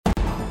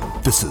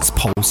This is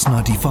Pulse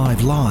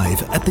 95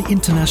 Live at the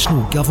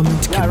International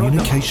Government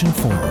Communication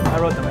Forum.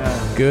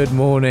 Good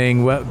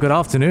morning, good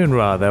afternoon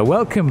rather.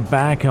 Welcome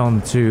back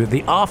onto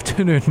the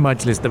afternoon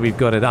majlis that we've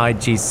got at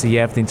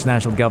IGCF, the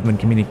International Government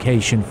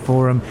Communication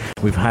Forum.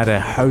 We've had a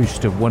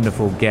host of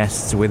wonderful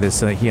guests with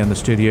us here in the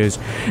studios.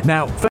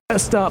 Now,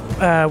 first up,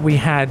 we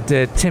had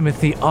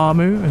Timothy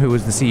Amu, who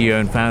was the CEO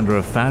and founder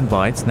of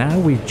FanBites. Now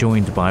we're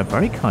joined by,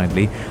 very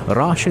kindly,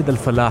 Rashed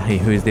Falahi,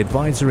 who is the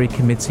advisory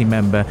committee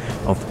member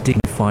of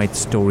Dignified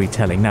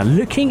Storytelling. Now,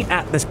 looking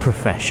at this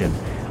profession,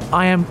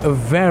 I am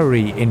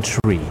very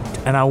intrigued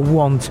and I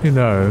want to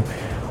know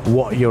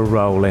what your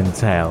role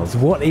entails.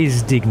 What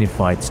is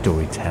dignified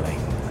storytelling?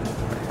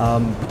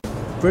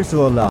 First of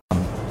all,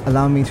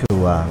 allow me to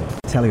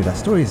tell you that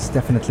stories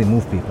definitely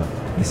move people.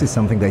 This is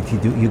something that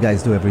you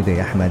guys do every day,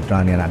 Ahmed,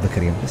 Rani and Abdul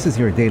Karim. This is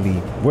your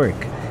daily work.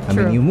 I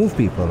mean, you move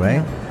people,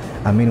 right?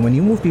 Yeah. I mean, when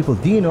you move people,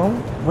 do you know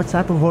what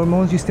type of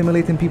hormones you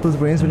stimulate in people's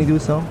brains when you do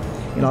so?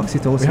 You know,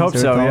 oxytocin,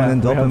 serotonin,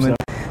 and dopamine.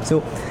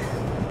 So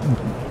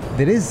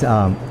there is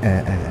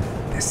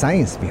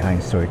science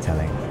behind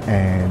storytelling,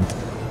 and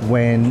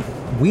when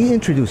we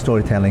introduced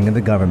storytelling in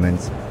the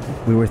government,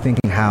 we were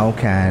thinking, how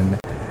can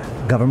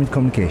government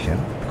communication,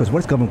 because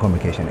what's government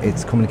communication?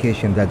 It's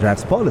communication that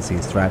drives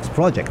policies, drives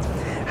projects.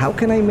 How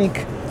can I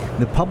make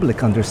the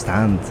public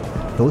understand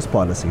those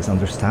policies,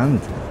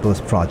 understand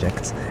those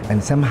projects,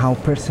 and somehow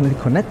personally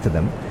connect to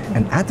them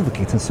and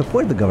advocate and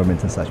support the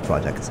government in such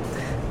projects?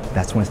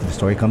 That's when the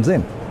story comes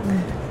in.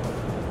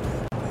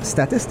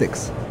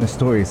 Statistics and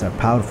stories are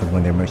powerful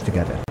when they're merged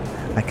together.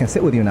 I can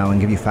sit with you now and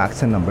give you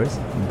facts and numbers.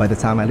 By the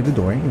time I leave the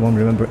door, you won't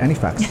remember any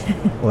facts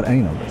or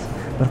any numbers.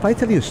 But if I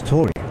tell you a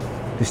story,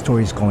 the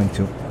story is going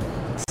to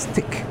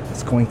stick.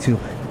 It's going to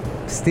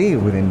stay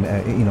within,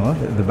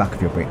 the back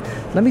of your brain.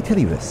 Let me tell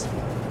you this.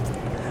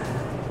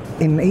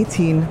 In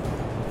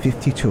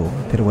 1852,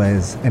 there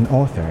was an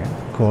author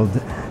called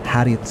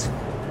Harriet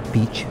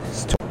Beecher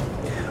Stowe.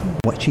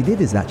 What she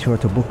did is that she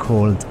wrote a book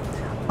called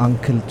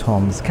Uncle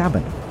Tom's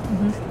Cabin.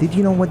 Did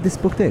you know what this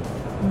book did?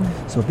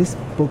 So this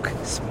book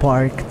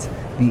sparked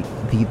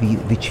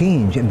the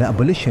change in the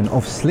abolition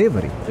of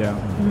slavery.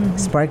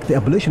 Sparked the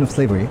abolition of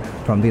slavery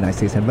from the United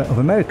States of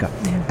America.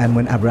 And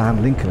when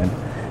Abraham Lincoln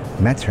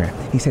met her,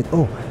 he said,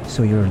 "Oh,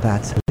 so you're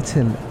that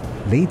little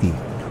lady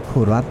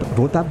who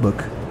wrote that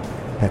book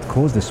that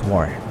caused this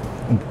war."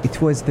 And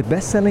it was the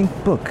best-selling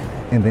book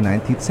in the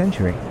 19th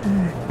century.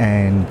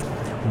 And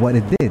what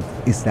it did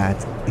is that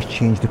it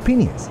changed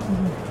opinions.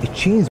 It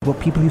changed what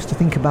people used to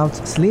think about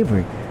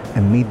slavery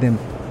and made them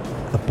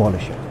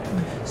abolish it.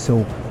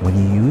 So when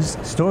you use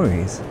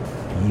stories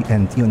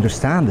and you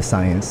understand the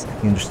science,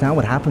 you understand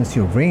what happens to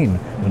your brain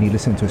when you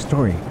listen to a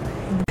story,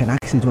 you can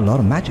actually do a lot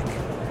of magic.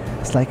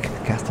 It's like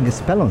casting a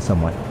spell on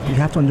someone. You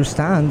have to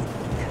understand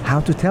how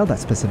to tell that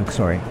specific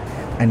story,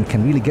 and you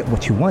can really get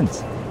what you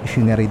want if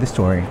you narrate the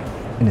story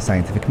in a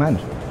scientific manner.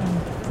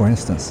 For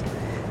instance,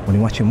 when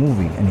you watch a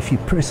movie and you feel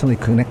personally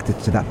connected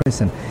to that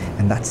person,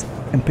 and that's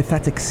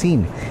empathetic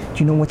scene, do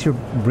you know what your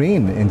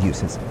brain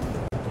induces?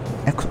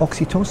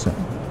 Oxytocin.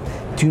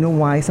 Do you know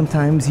why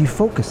sometimes you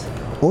focus?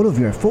 All of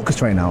you are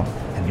focused right now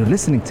and you're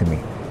listening to me.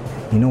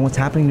 You know what's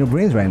happening in your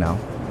brains right now?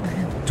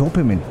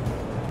 Dopamine.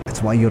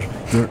 That's why you're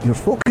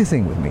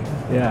focusing with me.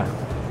 Yeah.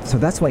 So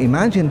that's why,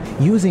 imagine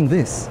using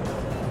this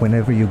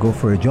whenever you go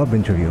for a job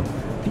interview.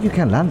 You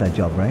can land that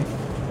job, right?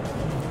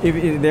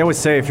 They always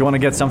say if you want to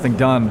get something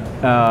done,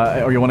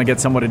 or you want to get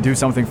someone to do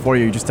something for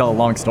you, you just tell a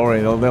long story.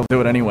 They'll do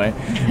it anyway.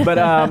 But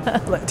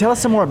tell us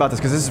some more about this,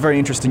 because this is very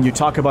interesting. You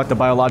talk about the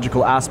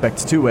biological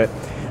aspects to it,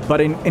 but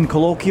in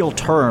colloquial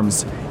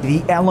terms,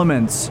 the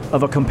elements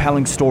of a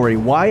compelling story.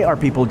 Why are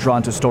people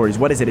drawn to stories?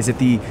 What is it? Is it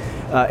the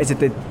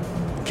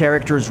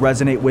characters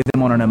resonate with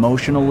them on an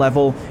emotional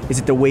level? Is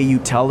it the way you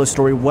tell the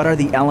story? What are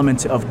the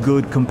elements of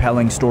good,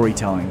 compelling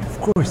storytelling? Of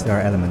course, there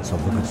are elements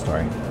of the good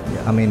story.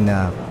 I mean,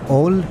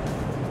 all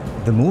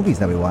the movies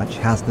that we watch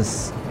has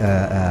this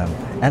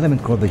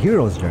element called the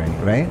hero's journey,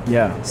 right?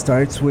 Yeah.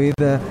 Starts with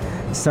a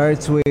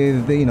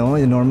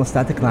normal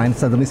static line.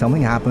 Suddenly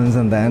something happens,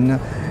 and then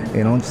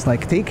just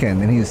like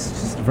Taken, and he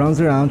just runs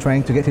around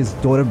trying to get his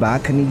daughter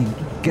back, and he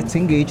gets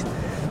engaged.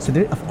 So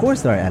of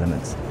course there are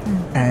elements,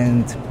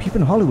 and people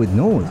in Hollywood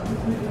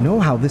know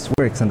how this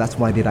works, and that's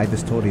why they write the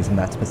stories in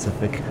that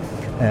specific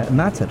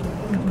matter.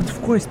 But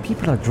of course,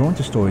 people are drawn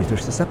to stories. They're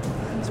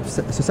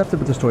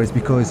susceptible to stories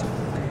because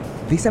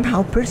they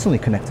somehow personally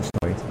connect to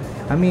stories.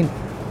 I mean,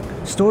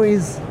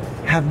 stories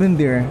have been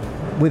there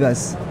with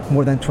us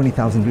more than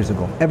 20,000 years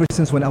ago, ever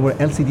since when our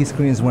LCD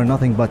screens were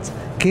nothing but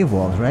cave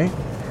walls, right?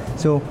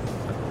 So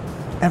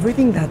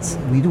everything that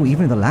we do,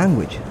 even the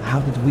language,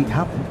 how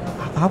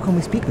can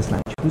we speak this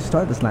language? Who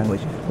started this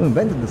language? Who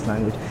invented this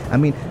language? I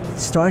mean, it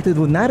started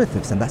with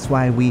narratives, and that's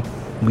why we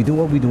do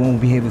what we do and we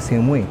behave the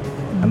same way.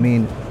 I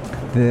mean,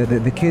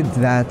 the kid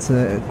that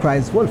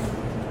cries wolf,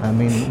 I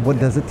mean, what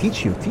does it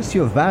teach you? It teaches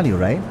you a value,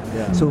 right?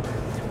 Yeah. So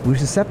we're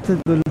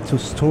susceptible to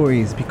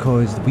stories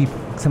because we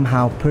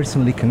somehow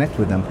personally connect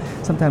with them.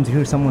 Sometimes you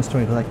hear someone's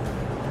story and go like,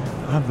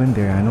 I've been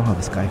there. I know how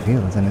this guy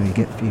feels, and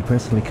you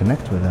personally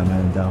connect with them,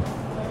 and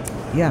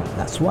yeah,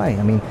 that's why.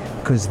 I mean,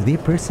 because they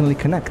personally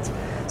connect.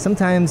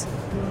 Sometimes,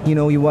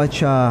 you watch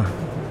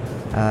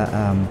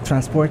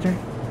Transporter.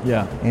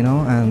 Yeah.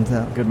 And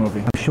good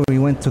movie. I'm sure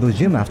you went to the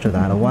gym after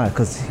that a while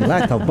because you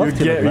liked how buff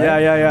you look,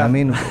 right? Yeah. I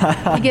mean,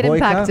 you get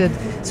impacted.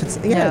 So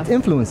it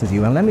influences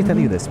you. And let me tell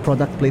you this: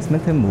 product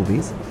placement in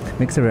movies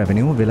makes a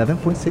revenue of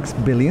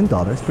 $11.6 billion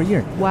per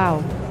year.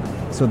 Wow.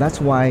 So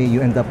that's why you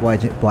end up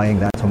buying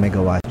that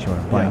Omega watch or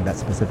buying that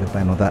specific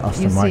brand or that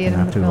Aston Martin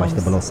after you watch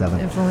the Below 7.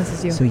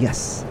 Influences you. So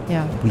yes,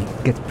 we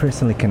get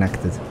personally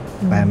connected.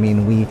 I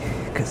mean,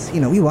 because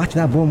we watch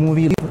that Bond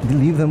movie,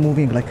 leave the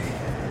movie and be like,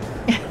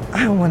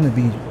 I want to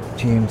be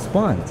James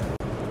Bond.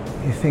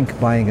 You think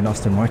buying an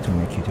Aston Martin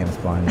will make you James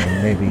Bond,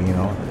 or maybe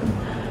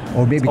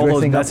or maybe all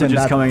dressing up in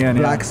that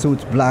black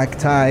suit, black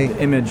tie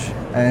image.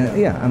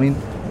 I mean,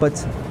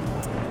 but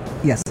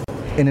yes,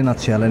 in a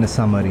nutshell, in a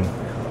summary,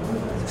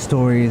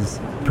 stories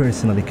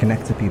personally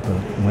connect to people.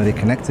 When they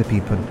connect to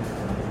people,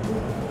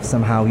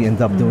 somehow you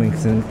end up doing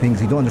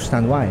things you don't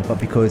understand why, but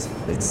because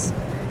it's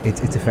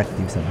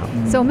effective somehow.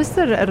 So,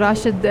 Mr.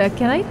 Rashed,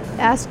 can I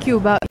ask you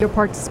about your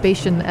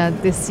participation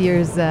at this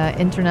year's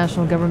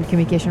International Government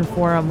Communication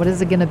Forum? What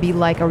is it going to be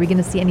like? Are we going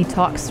to see any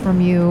talks from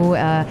you?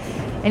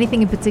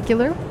 Anything in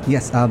particular?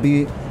 Yes, I'll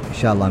be,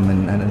 inshallah,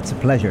 and it's a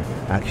pleasure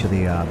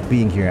actually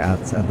being here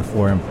at the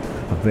forum.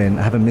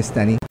 I haven't missed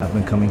any. I've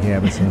been coming here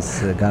ever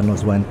since God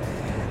knows when.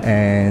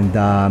 And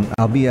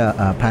I'll be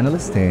a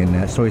panelist in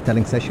a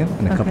storytelling session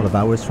in a couple of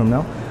hours from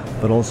now.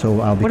 But also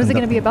I'll be What is it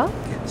going to be about?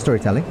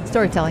 Storytelling.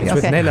 Storytelling, yes.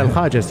 okay. With Naila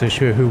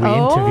Al-Khaja, who we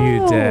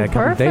interviewed a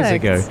couple of days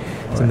ago.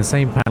 It's in the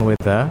same panel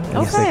with her.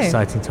 It's an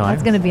exciting time.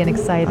 That's going to be an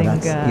exciting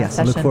yes, session.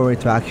 I look forward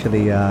to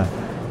actually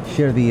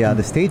share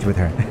the stage with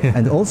her.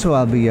 And also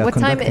I'll be What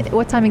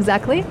time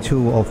exactly?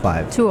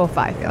 2:05.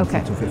 2:05,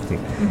 okay.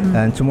 2:50.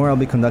 And tomorrow I'll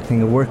be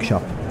conducting a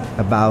workshop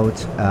about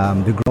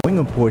the growing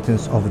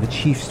importance of the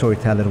chief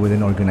storyteller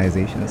within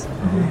organizations.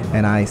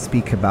 And I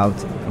speak about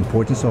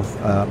importance of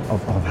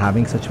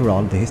having such a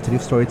role, the history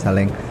of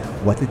storytelling,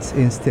 what it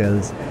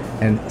instills,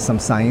 and some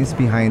science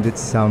behind it,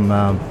 some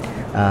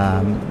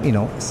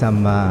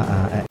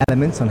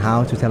elements on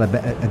how to tell a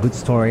good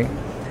story,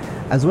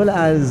 as well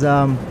as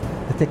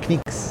the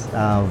techniques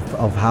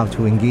of how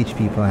to engage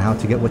people and how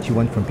to get what you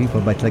want from people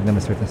by telling them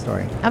a certain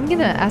story. I'm going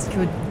to ask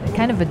you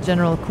kind of a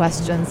general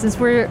question. Since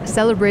we're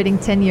celebrating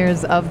 10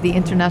 years of the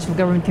International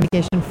Government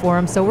Communication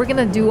Forum, so we're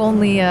going to do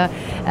only a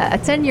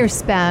 10-year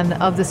span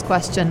of this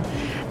question.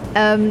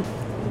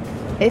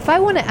 If I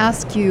want to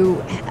ask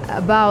you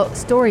about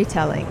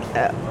storytelling,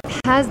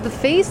 has the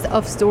face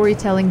of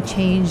storytelling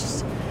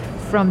changed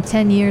from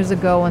 10 years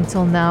ago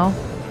until now?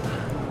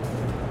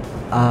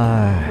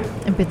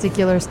 In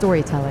particular,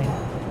 storytelling.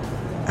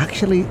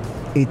 Actually,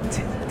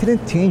 it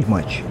didn't change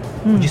much.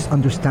 We just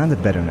understand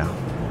it better now.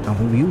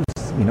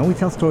 And we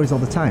tell stories all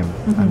the time.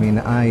 I mean,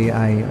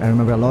 I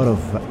remember a lot of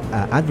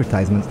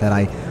advertisements that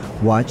I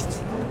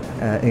watched,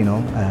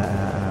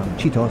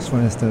 Cheetos, for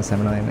instance. I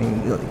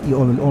mean, you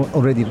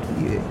already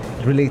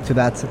relate to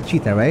that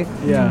cheetah, right?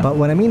 Yeah. But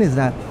what I mean is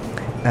that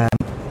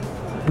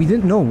we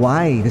didn't know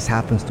why this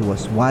happens to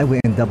us, why we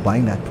end up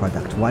buying that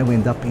product, why we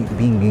end up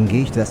being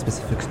engaged to that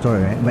specific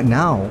story. Right? But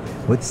now,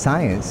 with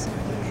science,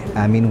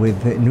 I mean,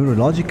 with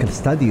neurological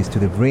studies to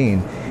the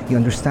brain, you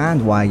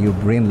understand why your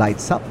brain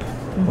lights up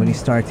when you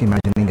start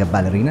imagining a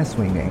ballerina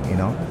swinging,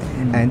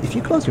 And if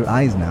you close your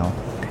eyes now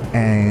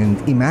and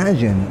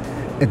imagine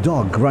a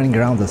dog running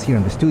around us here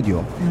in the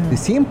studio, the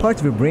same part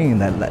of your brain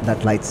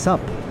that lights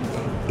up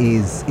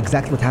is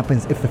exactly what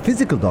happens if a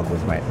physical dog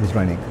was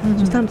running.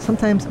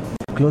 Sometimes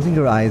closing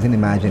your eyes and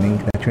imagining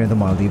that you're in the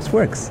Maldives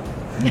works.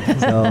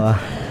 So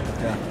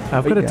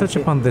I've got to touch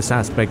upon this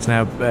aspect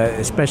now,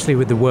 especially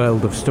with the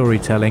world of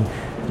storytelling.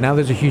 Now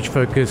there's a huge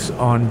focus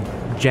on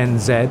Gen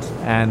Z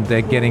and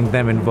getting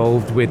them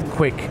involved with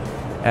quick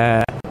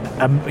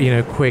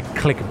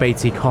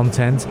clickbaity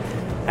content.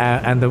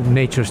 And the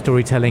nature of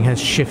storytelling has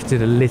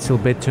shifted a little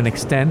bit to an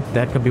extent.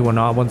 That could be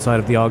one side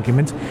of the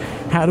argument.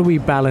 How do we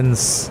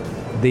balance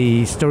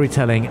the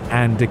storytelling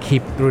and to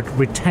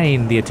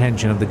retain the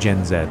attention of the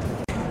Gen Z?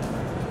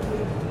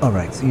 All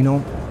right,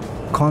 so,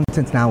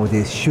 content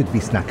nowadays should be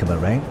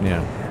snackable, right?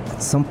 Yeah.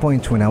 At some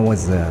point when I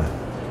was a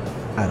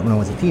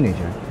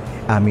teenager,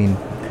 I mean,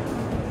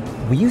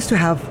 we used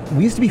to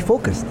be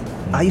focused.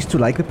 I used to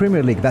like the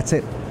Premier League. That's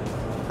it.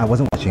 I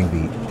wasn't watching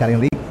the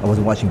Italian league. I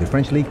wasn't watching the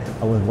French league.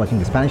 I wasn't watching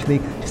the Spanish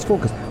league. Just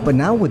focused. But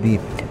now with the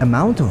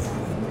amount of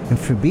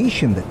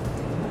information that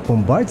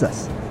bombards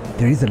us,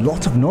 there is a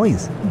lot of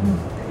noise,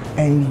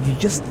 and you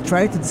just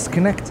try to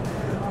disconnect.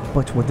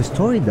 But what the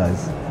story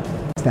does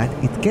is that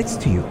it gets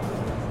to you,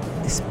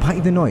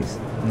 despite the noise.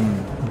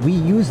 We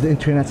use the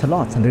internet a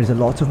lot, and there's a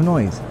lot of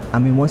noise. I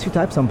mean, once you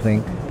type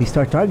something, they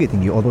start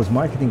targeting you. All those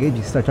marketing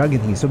agencies start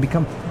targeting you. So we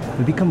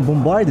become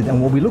bombarded,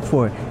 and what we look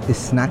for is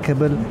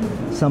snackable,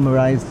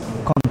 summarized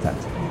content.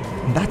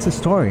 And that's a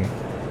story.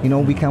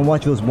 We can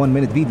watch those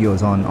 1-minute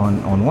videos on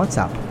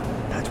WhatsApp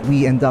that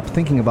we end up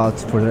thinking about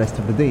for the rest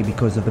of the day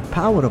because of the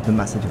power of the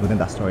message within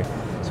that story.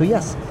 So So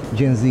yes,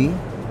 Gen Z,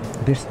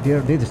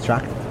 they're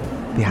distracted.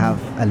 They have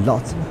a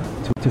lot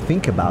to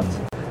think about.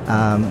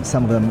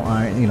 Some of them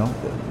are,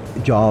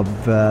 job,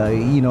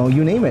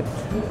 you name it.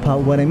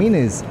 But what I mean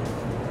is,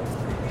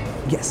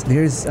 yes,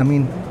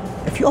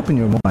 if you open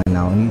your mobile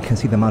now and you can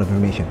see the amount of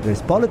information,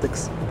 there's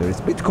politics, there is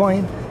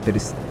Bitcoin, there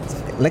is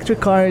electric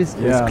cars,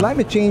 there's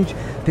climate change,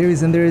 there is.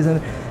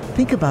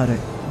 Think about it.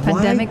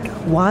 Pandemic.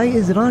 Why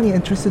is Rania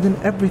interested in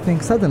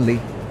everything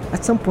suddenly?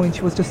 At some point,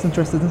 she was just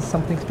interested in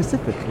something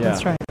specific. Yeah.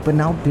 That's right. But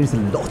now there's a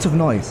lot of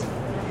noise.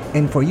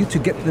 And for you to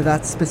get to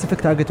that specific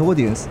target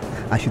audience,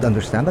 I should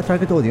understand the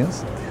target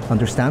audience,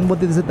 understand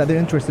what it is that they're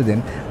interested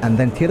in, and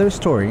then tailor a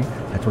story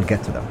that will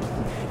get to them.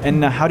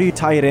 And how do you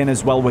tie it in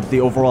as well with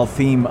the overall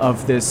theme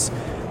of this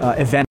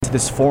event,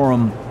 this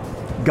forum,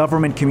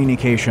 government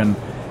communication?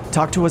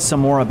 Talk to us some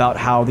more about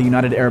how the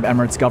United Arab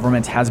Emirates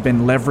government has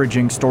been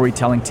leveraging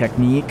storytelling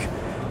technique,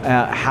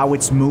 how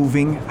it's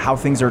moving, how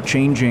things are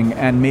changing,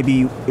 and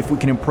maybe if we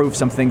can improve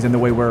some things in the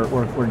way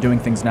we're doing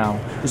things now.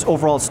 Just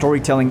overall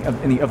storytelling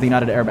of the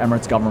United Arab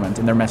Emirates government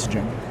and their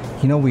messaging.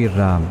 We're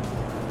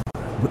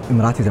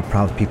Emiratis are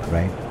proud people,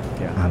 right?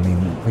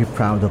 Yeah. We're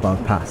proud of our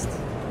past,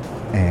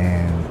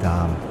 and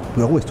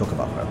we always talk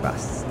about our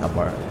past, of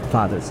our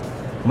fathers.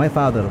 My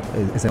father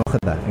is an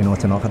Okhada. You know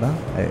what's an Okhada?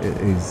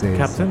 Is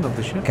Captain of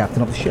the ship?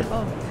 Captain of the ship.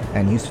 Oh.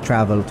 And he used to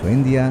travel to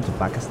India, to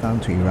Pakistan,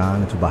 to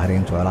Iran, to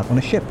Bahrain, to Iraq on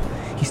a ship.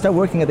 He started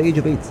working at the age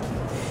of 8.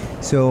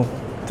 So,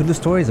 through the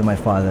stories of my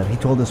father, he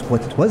told us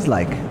what it was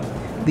like.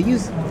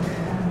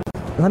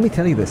 Let me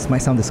tell you this,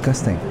 might sound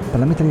disgusting, but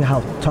let me tell you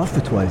how tough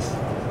it was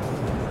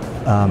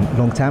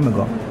long time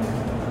ago.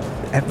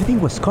 Everything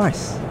was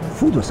scarce.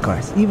 Food was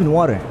scarce, even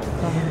water.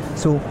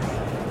 So,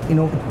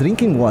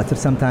 drinking water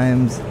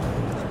sometimes,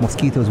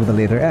 mosquitoes would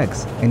lay their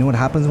eggs. And you know what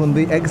happens when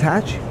the eggs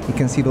hatch? You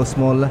can see those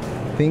small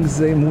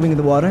things moving in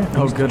the water.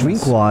 Oh, used to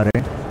drink water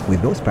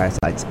with those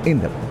parasites in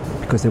them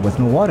because there was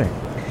no water.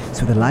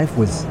 So the life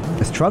was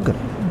a struggle.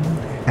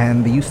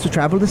 And they used to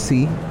travel the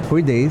sea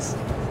for days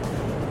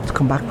to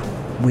come back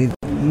with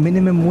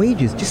minimum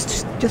wages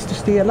just to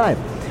stay alive.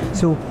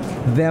 So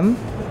them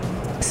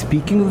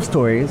speaking of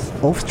stories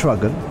of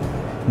struggle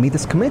made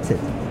us committed,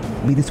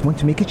 made us want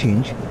to make a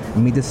change,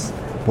 made us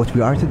what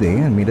we are today,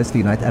 and made us the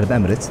United Arab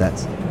Emirates that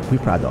we're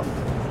proud of.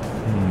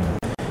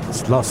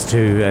 It's lots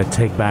to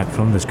take back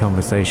from this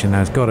conversation.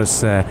 It's got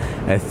us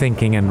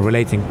thinking and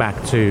relating back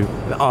to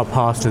our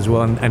past as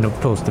well, and of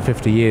course the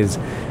 50 years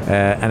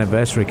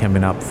anniversary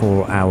coming up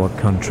for our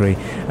country.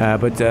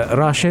 But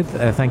Rashed,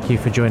 thank you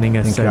for joining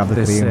us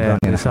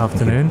this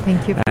afternoon.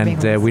 Thank you for being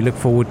with us. We look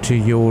forward to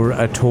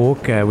your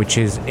talk, which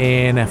is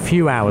in a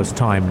few hours'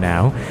 time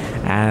now,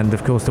 and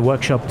of course the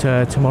workshop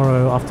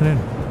tomorrow afternoon.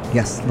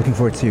 Yes, looking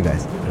forward to see you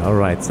guys. All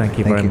right, thank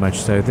you very much.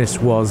 So this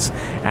was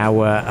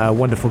our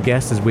wonderful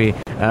guest as we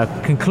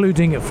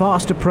concluding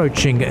fast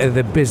approaching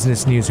the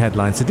business news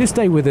headlines. So do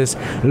stay with us.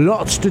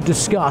 Lots to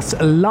discuss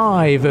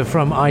live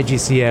from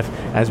IGCF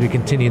as we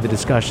continue the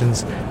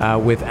discussions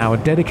with our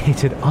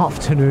dedicated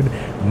afternoon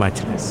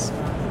Majlis.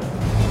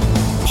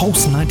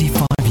 Pulse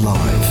 95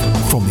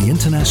 Live from the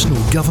International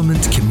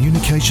Government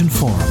Communication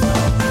Forum.